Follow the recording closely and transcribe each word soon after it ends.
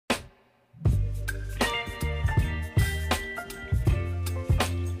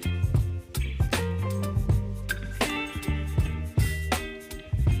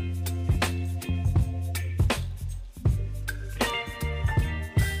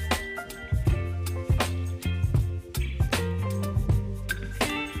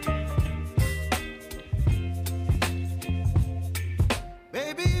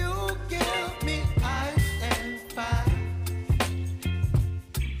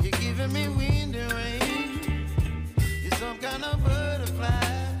You're giving me wind and rain. You're some kind of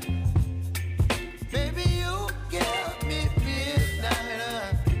butterfly. Baby, you give me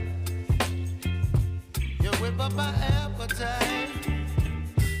midnight. You whip up my appetite.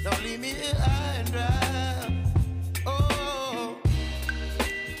 Don't leave me here high and dry. Oh,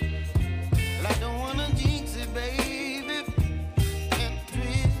 well, I don't wanna jinx it, baby, and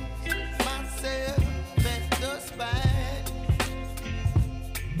twist myself at the spine.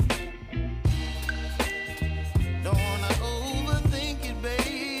 Don't wanna overthink it,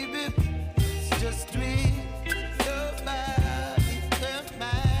 baby. It's just twist your body and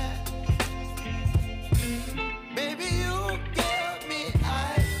mine. Baby, you give me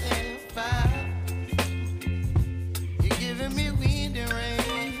ice and fire. You're giving me wind and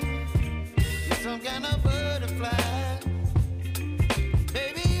rain. You're some kind of butterfly.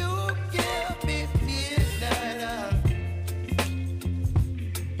 Baby, you give me midnight.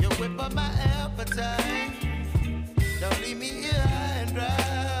 You whip up my appetite. Don't leave me here high and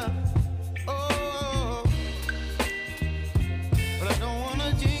dry. Oh, but I don't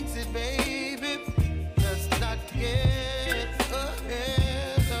wanna jinx it, baby. Let's not get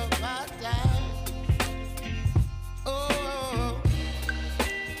ahead of my time. Oh,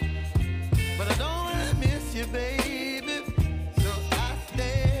 but I don't wanna miss you, baby. So I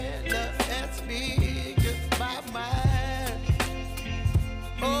stand up and speak my mind.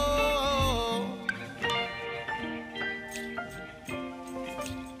 Oh.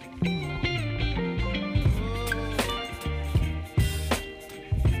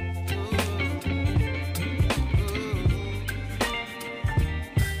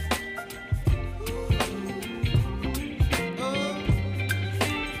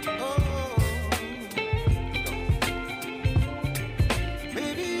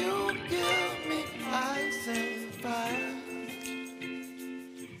 Baby, you give me ice and fire.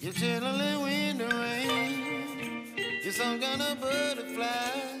 You're chilling wind and rain. You're some kind of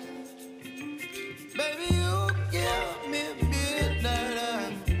butterfly. Baby, you give me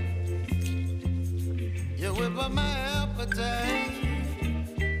midnight. You whip up my appetite.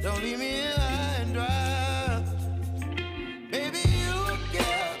 Don't leave me